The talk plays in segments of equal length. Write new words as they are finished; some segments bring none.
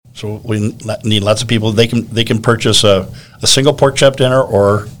So we need lots of people. They can purchase a single pork chop dinner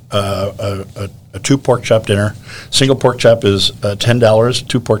or a 2 pork chop dinner. Single pork chop is $10.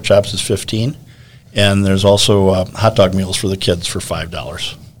 2 pork chops is $15. And there's also hot dog meals for the kids for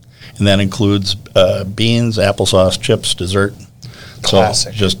 $5. And that includes beans, applesauce, chips, dessert.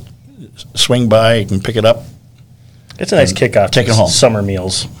 Classic. So just swing by, you can pick it up. It's a nice kickoff Take to it home. summer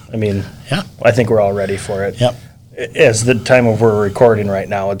meals. I mean, Yeah. I think we're all ready for it. Yep. As the time of we're recording right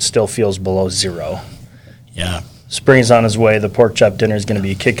now, it still feels below zero. Yeah. Spring's on his way. The pork chop dinner is going to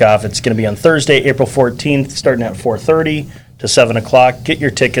be kickoff. It's going to be on Thursday, April 14th, starting at 4:30 to 7 o'clock. Get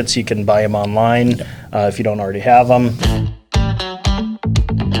your tickets. You can buy them online if you don't already have them.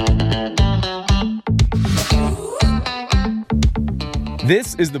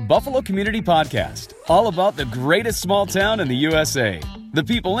 This is the Buffalo Community Podcast, all about the greatest small town in the USA, the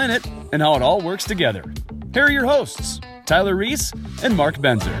people in it, and how it all works together. Here are your hosts, Tyler Reese and Mark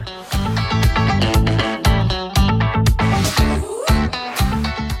Benzer.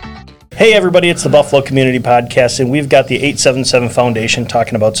 Hey everybody, it's the Buffalo Community Podcast, and we've got the 877 Foundation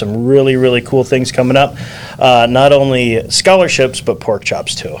talking about some really, really cool things coming up. Not only scholarships, but pork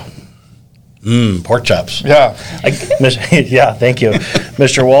chops too. Pork chops. Yeah. Yeah, thank you.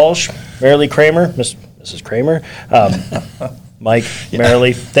 Mr. Walsh, Marilee Kramer, Mrs. Kramer, Mike,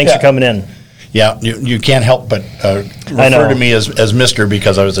 Marilee, thanks for coming in. Yeah, you can't help but refer to me as Mr.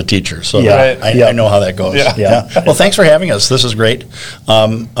 because I was a teacher, so Yeah. I know how that goes. Yeah. Well, thanks for having us. This is great.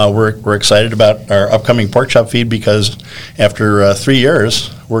 We're excited about our upcoming pork chop feed because after 3 years,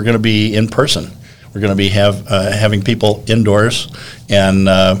 we're going to be in person. We're going to be having people indoors and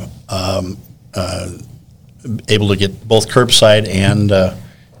able to get both curbside and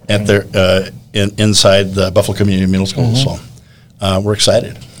at their inside the Buffalo Community Middle School. So we're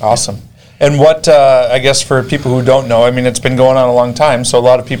excited. Awesome. And what, I guess for people who don't know, I mean, it's been going on a long time, so a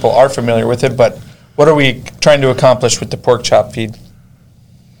lot of people are familiar with it, but what are we trying to accomplish with the pork chop feed?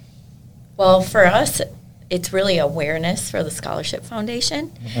 Well, for us, it's really awareness for the Scholarship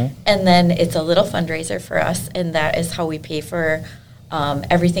Foundation, and then it's a little fundraiser for us, and that is how we pay for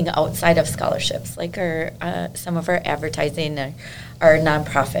everything outside of scholarships, like our some of our advertising, our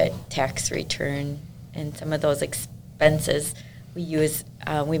nonprofit tax return, and some of those expenses we use.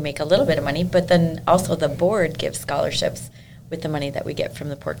 We make a little bit of money, but then also the board gives scholarships with the money that we get from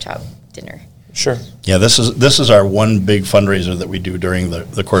the pork chop dinner. Sure. Yeah, this is our one big fundraiser that we do during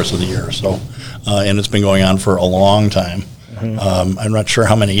the course of the year. So, and it's been going on for a long time. I'm not sure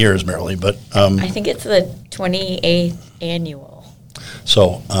how many years, Marilee, but I think it's the 28th annual.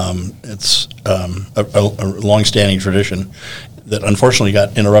 So it's a long-standing tradition that unfortunately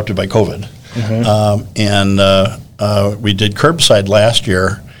got interrupted by COVID. We did curbside last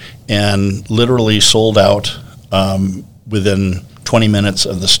year and literally sold out within 20 minutes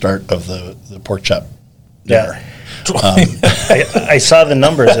of the start of the pork chop dinner. I saw the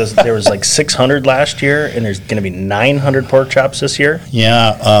numbers. There was like 600 last year, and there's going to be 900 pork chops this year.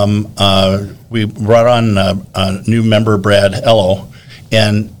 Yeah, we brought on a new member, Brad Ello,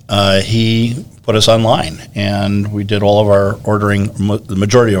 and he put us online, and we did all of our ordering, the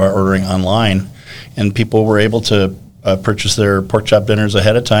majority of our ordering online, and people were able to purchase their pork chop dinners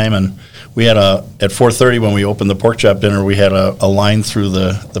ahead of time. And we had at 4:30 when we opened the pork chop dinner, we had a line through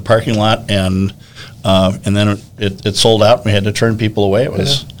the parking lot, and then it sold out. And we had to turn people away. It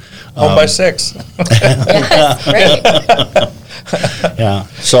was home by 6. Yes, right. Yeah.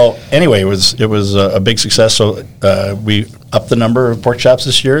 So anyway, it was a big success. So we upped the number of pork chops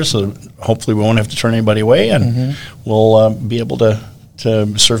this year. So hopefully we won't have to turn anybody away, and we'll be able to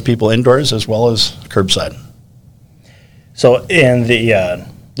serve people indoors as well as curbside. So, and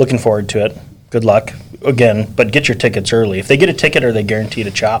looking forward to it. Good luck again, but get your tickets early. If they get a ticket, are they guaranteed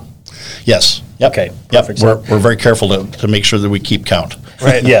a chop? Yes. Yep. Okay. Yep. Perfect. We're very careful to make sure that we keep count.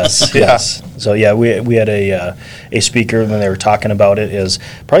 Right. Yes. Yeah. Yes. So yeah, we had a speaker when they were talking about it. Is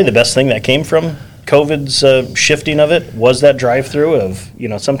probably the best thing that came from COVID's shifting of it was that drive-through of,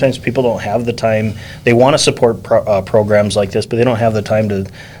 sometimes people don't have the time. They want to support programs like this, but they don't have the time to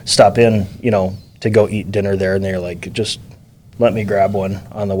stop in, to go eat dinner there, and they're like, just let me grab one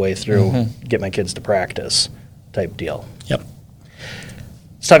on the way through, get my kids to practice type deal. Yep.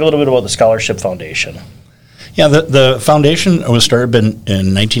 Let's talk a little bit about the Scholarship Foundation. Yeah, the foundation was started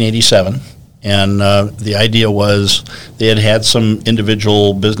in 1987, and the idea was they had some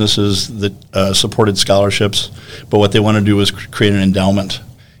individual businesses that supported scholarships, but what they want to do is create an endowment,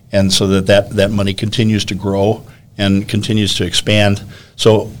 and so that money continues to grow and continues to expand.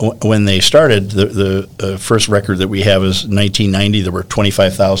 So when they started, the first record that we have is 1990. There were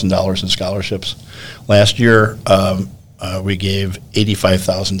 $25,000 in scholarships. Last year, we gave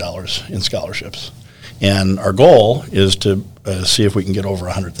 $85,000 in scholarships. And our goal is to see if we can get over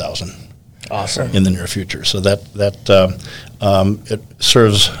 100,000 Awesome. in the near future. So that it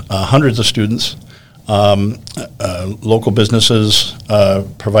serves hundreds of students. Local businesses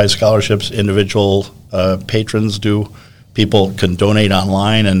provide scholarships. Individual patrons do. People can donate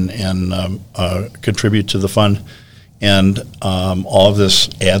online and contribute to the fund. And all of this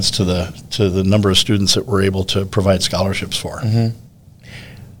adds to the number of students that we're able to provide scholarships for. Mm-hmm.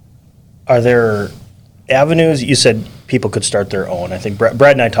 Are there avenues? You said people could start their own. I think Brad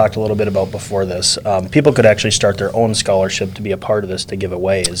and I talked a little bit about before this. People could actually start their own scholarship to be a part of this to give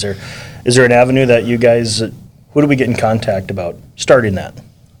away. Is there an avenue that you guys? Who do we get in contact about starting that?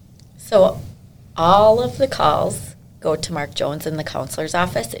 So all of the calls go to Mark Jones in the counselor's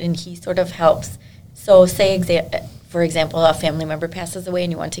office, and he sort of helps. So say, for example, a family member passes away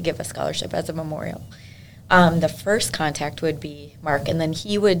and you want to give a scholarship as a memorial. The first contact would be Mark, and then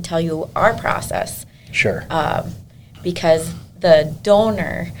he would tell you our process. Sure. Because the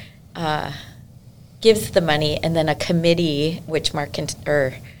donor gives the money, and then a committee, which Mike can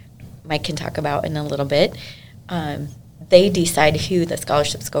talk about in a little bit, they decide who the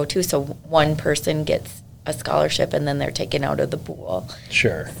scholarships go to. So one person gets a scholarship, and then they're taken out of the pool.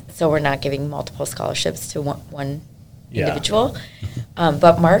 Sure. So we're not giving multiple scholarships to one Yeah. individual.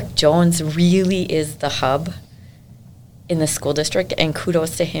 But Mark Jones really is the hub in the school district, and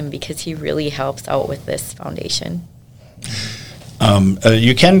kudos to him because he really helps out with this foundation.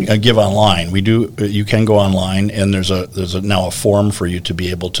 You can give online. You can go online, and there's now a form for you to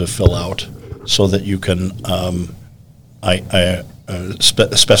be able to fill out, so that you can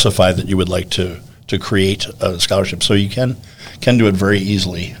specify that you would like to create a scholarship. So you can do it very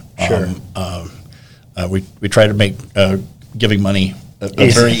easily. Sure. We try to make giving money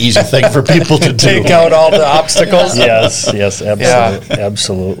a very easy thing for people to do. Take out all the obstacles. Yes,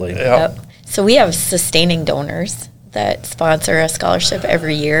 absolutely. Yep. So we have sustaining donors that sponsor a scholarship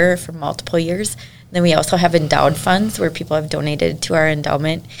every year for multiple years. Then we also have endowed funds where people have donated to our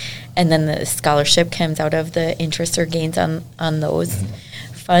endowment, and then the scholarship comes out of the interest or gains on those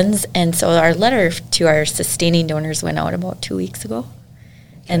funds. And so our letter to our sustaining donors went out about 2 weeks ago.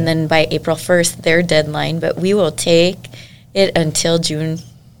 And then by April 1st, their deadline, but we will take it until June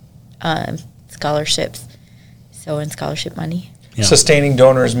scholarships, so in scholarship money. Yeah. Sustaining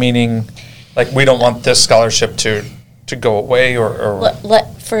donors meaning, like, we don't want this scholarship to go away, or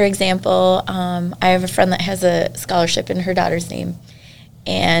For example, I have a friend that has a scholarship in her daughter's name,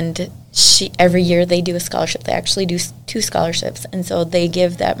 and every year they do a scholarship. They actually do 2 scholarships, and so they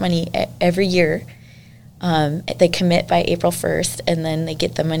give that money every year. They commit by April 1st, and then they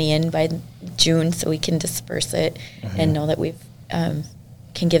get the money in by June, so we can disperse it and know that we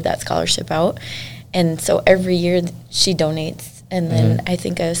can give that scholarship out. And so every year she donates, and then I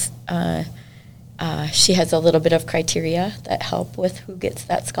think she has a little bit of criteria that help with who gets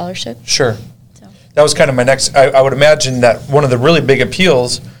that scholarship. Sure. So. That was kind of my next. I would imagine that one of the really big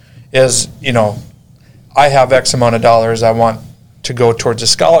appeals is, I have X amount of dollars I want to go towards a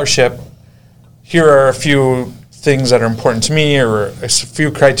scholarship. Here are a few things that are important to me, or a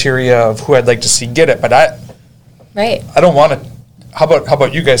few criteria of who I'd like to see get it. But I don't want to. How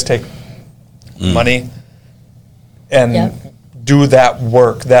about you guys take money and do that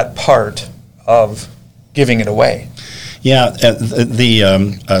work, that part of giving it away? Yeah,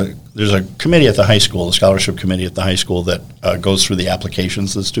 there's a committee at the high school, the scholarship committee at the high school, that goes through the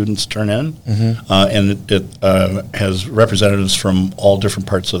applications that students turn in, and it has representatives from all different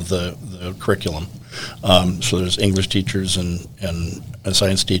parts of the curriculum. So there's English teachers and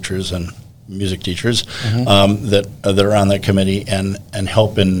science teachers and music teachers that are on that committee and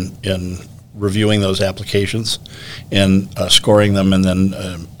help in reviewing those applications and scoring them, and then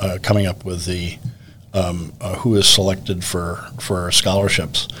coming up with the who is selected for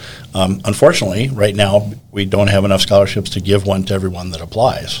scholarships. Unfortunately, right now we don't have enough scholarships to give one to everyone that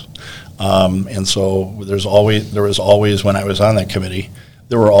applies, and so there was always when I was on that committee,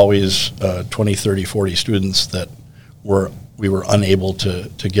 there were always 20, 30, 40 students that we were unable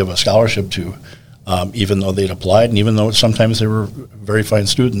to give a scholarship to, even though they'd applied, and even though sometimes they were very fine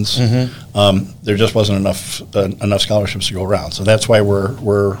students, there just wasn't enough scholarships to go around. So that's why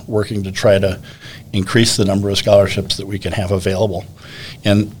we're working to try to increase the number of scholarships that we can have available.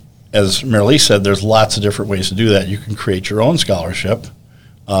 And as Marilee said, there's lots of different ways to do that. You can create your own scholarship,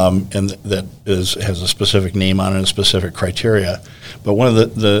 and that has a specific name on it and specific criteria. But one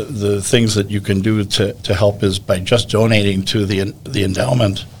of the things that you can do to help is by just donating to the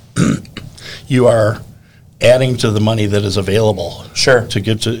endowment, you are adding to the money that is available. Sure. To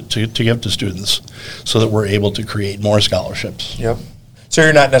give to give to students, so that we're able to create more scholarships. Yep. So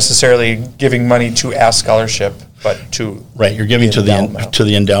you're not necessarily giving money to a scholarship, but to Right, you're giving to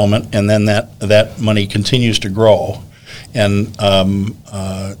the endowment, and then that money continues to grow, and the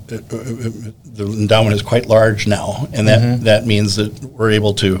endowment is quite large now, and that means that we're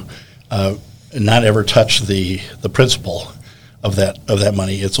able to not ever touch the principal of that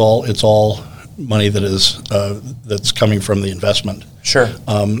money. It's all money that is that's coming from the investment. Sure.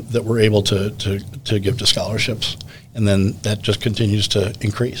 That we're able to give to scholarships, and then that just continues to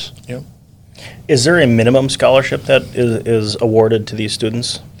increase. Yep. Is there a minimum scholarship that is awarded to these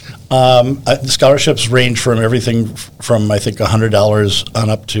students? The scholarships range from everything from, I think, $100 on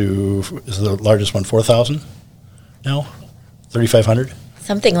up to, is the largest one $4,000 now? $3,500?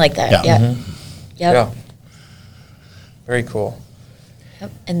 Something like that, Yeah. yeah. Mhm. Yep. Yeah. Very cool.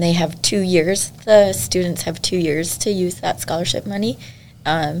 Yep. And they have 2 years. The students have 2 years to use that scholarship money.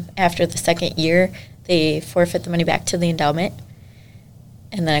 After the second year, they forfeit the money back to the endowment,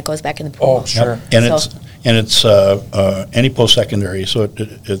 and then it goes back in the pool. Oh, sure. And So- it's any post-secondary, so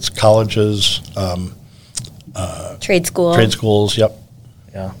it's colleges, Trade school. trade schools, yep.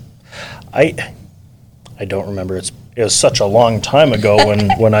 Yeah. I don't remember. It was such a long time ago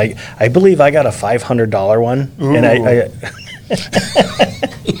when I believe I got a $500 one. And I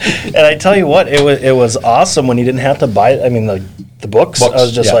and I tell you what, it was awesome when you didn't have to buy, I mean, the books. I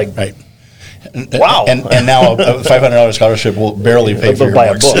was just yeah, like, right. wow. And now a $500 scholarship will barely pay for your buy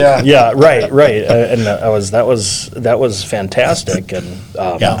a books. book. Yeah. Yeah, right. And that was fantastic. And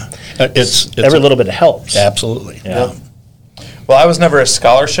Yeah, it's every little bit helps. absolutely. Yeah. Well, I was never a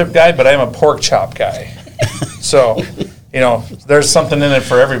scholarship guy, but I am a pork chop guy. So, there's something in it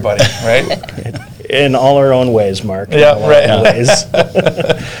for everybody, right? In all our own ways, Mark. In Yeah, all our right. own ways.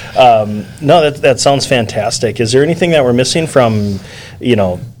 No, that sounds fantastic. Is there anything that we're missing from,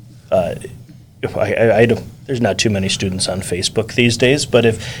 there's not too many students on Facebook these days, but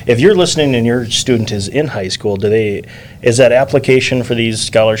if you're listening and your student is in high school, is that application for these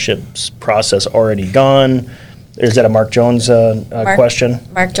scholarships process already gone? Is that a Mark Jones question?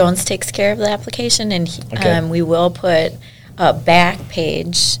 Mark Jones takes care of the application, and Okay. we will put a back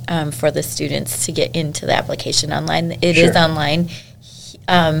page for the students to get into the application online. It is Sure. online.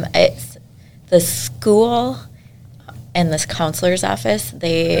 It's the school and the counselor's office.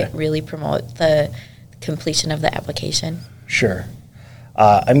 They really promote the completion of the application. Sure.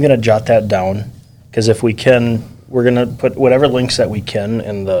 I'm going to jot that down because if we can, we're going to put whatever links that we can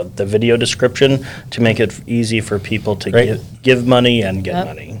in the video description to make it easy for people to Great. give money and get Yep.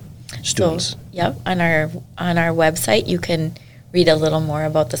 money. Students. So, yep, on our website, you can read a little more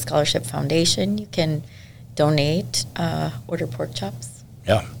about the Scholarship Foundation. You can donate, order pork chops.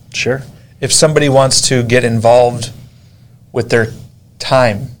 Yeah. Sure. If somebody wants to get involved with their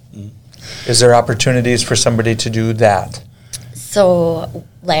time, is there opportunities for somebody to do that? So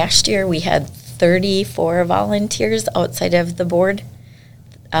last year we had 34 volunteers outside of the board,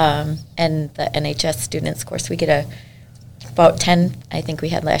 and the NHS students. Of course, we get about 10. I think we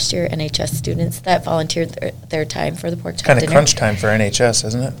had last year NHS students that volunteered their time for the pork chop Kind of dinner. crunch time for NHS,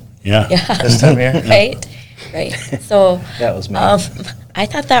 isn't it? Yeah. This time of year? Right. So That was me. I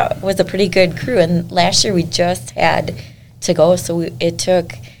thought that was a pretty good crew, and last year we just had to go, so it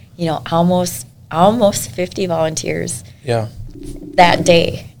took almost 50 volunteers Yeah. that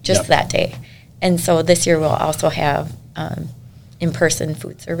day, just Yep. that day. And so this year we'll also have in-person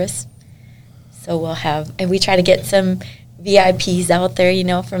food service. So we'll have, and we try to get some VIPs out there,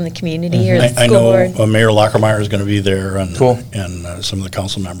 from the community or the I school know board. Mayor Lockermeyer is going to be there, and Cool. and some of the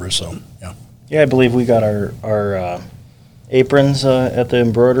council members. So yeah. Yeah, I believe we got our aprons at the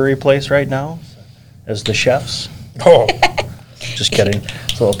embroidery place right now as the chefs. Oh, Just kidding.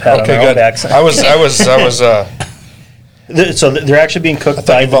 It's a little pat okay, on our own good. backs. I was. So they're actually being cooked I thought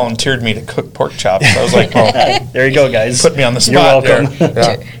by you volunteered me to cook pork chops. I was like, oh, There you go, guys. put me on the You're spot welcome.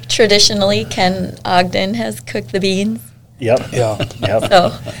 there. Yeah. Traditionally, Ken Ogden has cooked the beans. Yep. Yeah. Yep. So,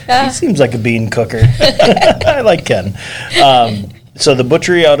 He seems like a bean cooker. I like Ken. So the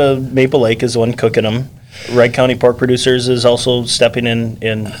butchery out of Maple Lake is the one cooking them. Wright County Pork Producers is also stepping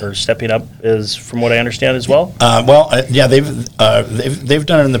stepping up, is from what I understand as well. Yeah, they've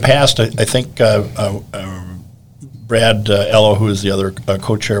done it in the past. I think Brad Ello, who is the other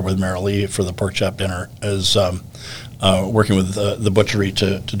co-chair with Mary Lee for the pork chop dinner, is working with the butchery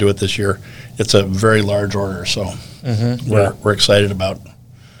to do it this year. It's a very large order, so we're excited about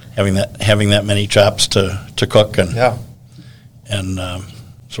having that many chops to cook Yeah. and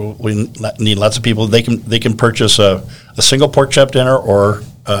so we need lots of people. They can purchase a single pork chop dinner or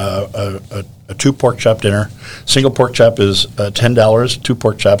a a 2 pork chop dinner. Single pork chop is $10. 2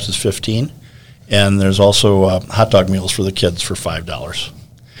 pork chops is $15. And there's also hot dog meals for the kids for $5.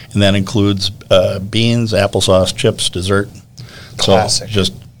 And that includes beans, applesauce, chips, dessert. Classic. So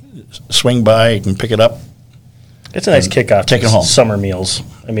just swing by, you can pick it up. It's a nice kickoff take to it home. summer meals.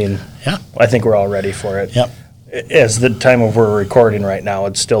 I mean, Yeah. I think we're all ready for it. Yep. As the time of we're recording right now,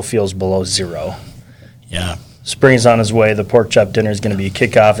 it still feels below zero. Yeah. Spring's on his way. The pork chop dinner is going to be a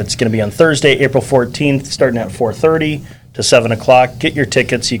kickoff. It's going to be on Thursday, April 14th, starting at 4:30 to 7 o'clock. Get your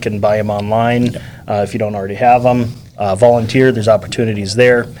tickets. You can buy them online if you don't already have them. Volunteer. There's opportunities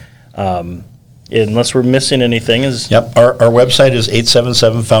there. Unless we're missing anything. Yep. Our website is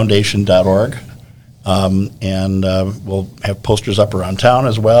 877foundation.org. And we'll have posters up around town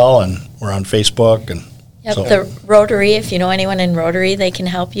as well, and we're on Facebook. And Yep, so the Rotary, if you know anyone in Rotary, they can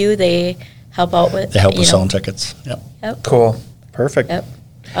help you. They help out with, they help you with know. selling tickets. Yep. Yep, Cool. Perfect. yep.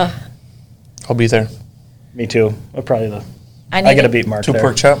 I'll be there. Me too. Probably I need got to it. beat Mark 2 there.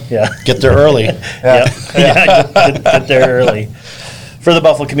 pork chop. Yeah. Get there early. Yeah. Get there early. For the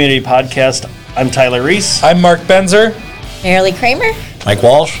Buffalo Community Podcast, I'm Tyler Reese. I'm Mark Benzer. Marilee Kramer, Mike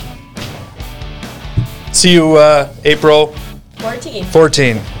Walsh. See you April 14.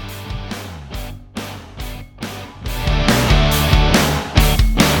 14.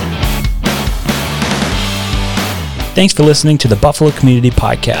 Thanks for listening to the Buffalo Community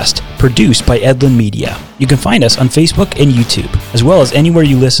Podcast, produced by Edlin Media. You can find us on Facebook and YouTube, as well as anywhere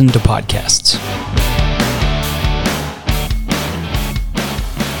you listen to podcasts.